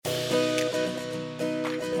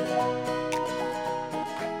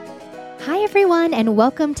everyone, and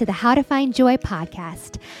welcome to the How to Find Joy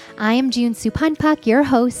podcast. I am June Supanpak, your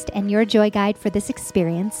host and your joy guide for this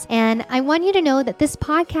experience. And I want you to know that this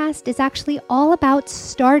podcast is actually all about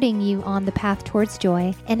starting you on the path towards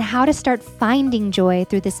joy and how to start finding joy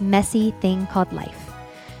through this messy thing called life.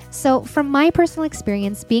 So from my personal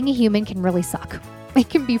experience, being a human can really suck. It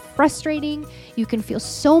can be frustrating. You can feel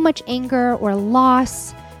so much anger or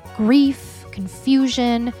loss, grief,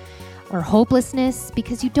 confusion, or hopelessness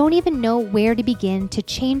because you don't even know where to begin to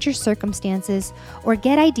change your circumstances or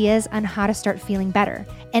get ideas on how to start feeling better.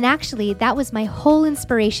 And actually, that was my whole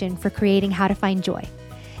inspiration for creating How to Find Joy.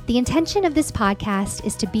 The intention of this podcast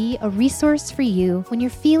is to be a resource for you when you're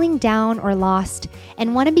feeling down or lost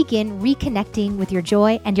and want to begin reconnecting with your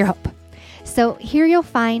joy and your hope. So here you'll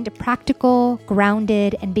find practical,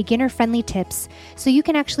 grounded, and beginner-friendly tips so you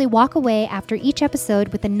can actually walk away after each episode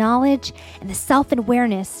with the knowledge and the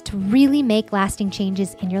self-awareness to really make lasting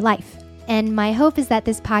changes in your life. And my hope is that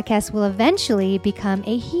this podcast will eventually become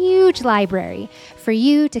a huge library for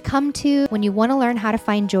you to come to when you want to learn how to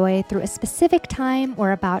find joy through a specific time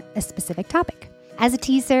or about a specific topic. As a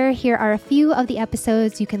teaser, here are a few of the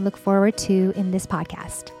episodes you can look forward to in this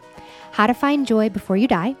podcast. How to find joy before you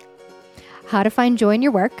die. How to find joy in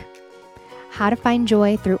your work, how to find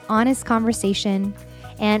joy through honest conversation,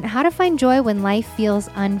 and how to find joy when life feels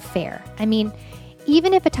unfair. I mean,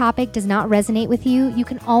 even if a topic does not resonate with you, you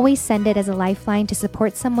can always send it as a lifeline to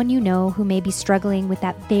support someone you know who may be struggling with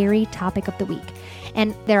that very topic of the week.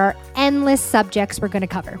 And there are endless subjects we're going to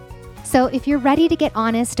cover. So if you're ready to get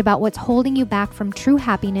honest about what's holding you back from true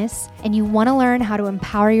happiness, and you want to learn how to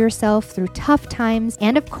empower yourself through tough times,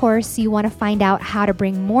 and of course, you want to find out how to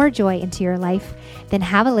bring more joy into your life, then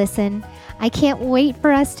have a listen. I can't wait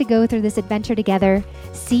for us to go through this adventure together.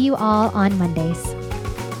 See you all on Mondays.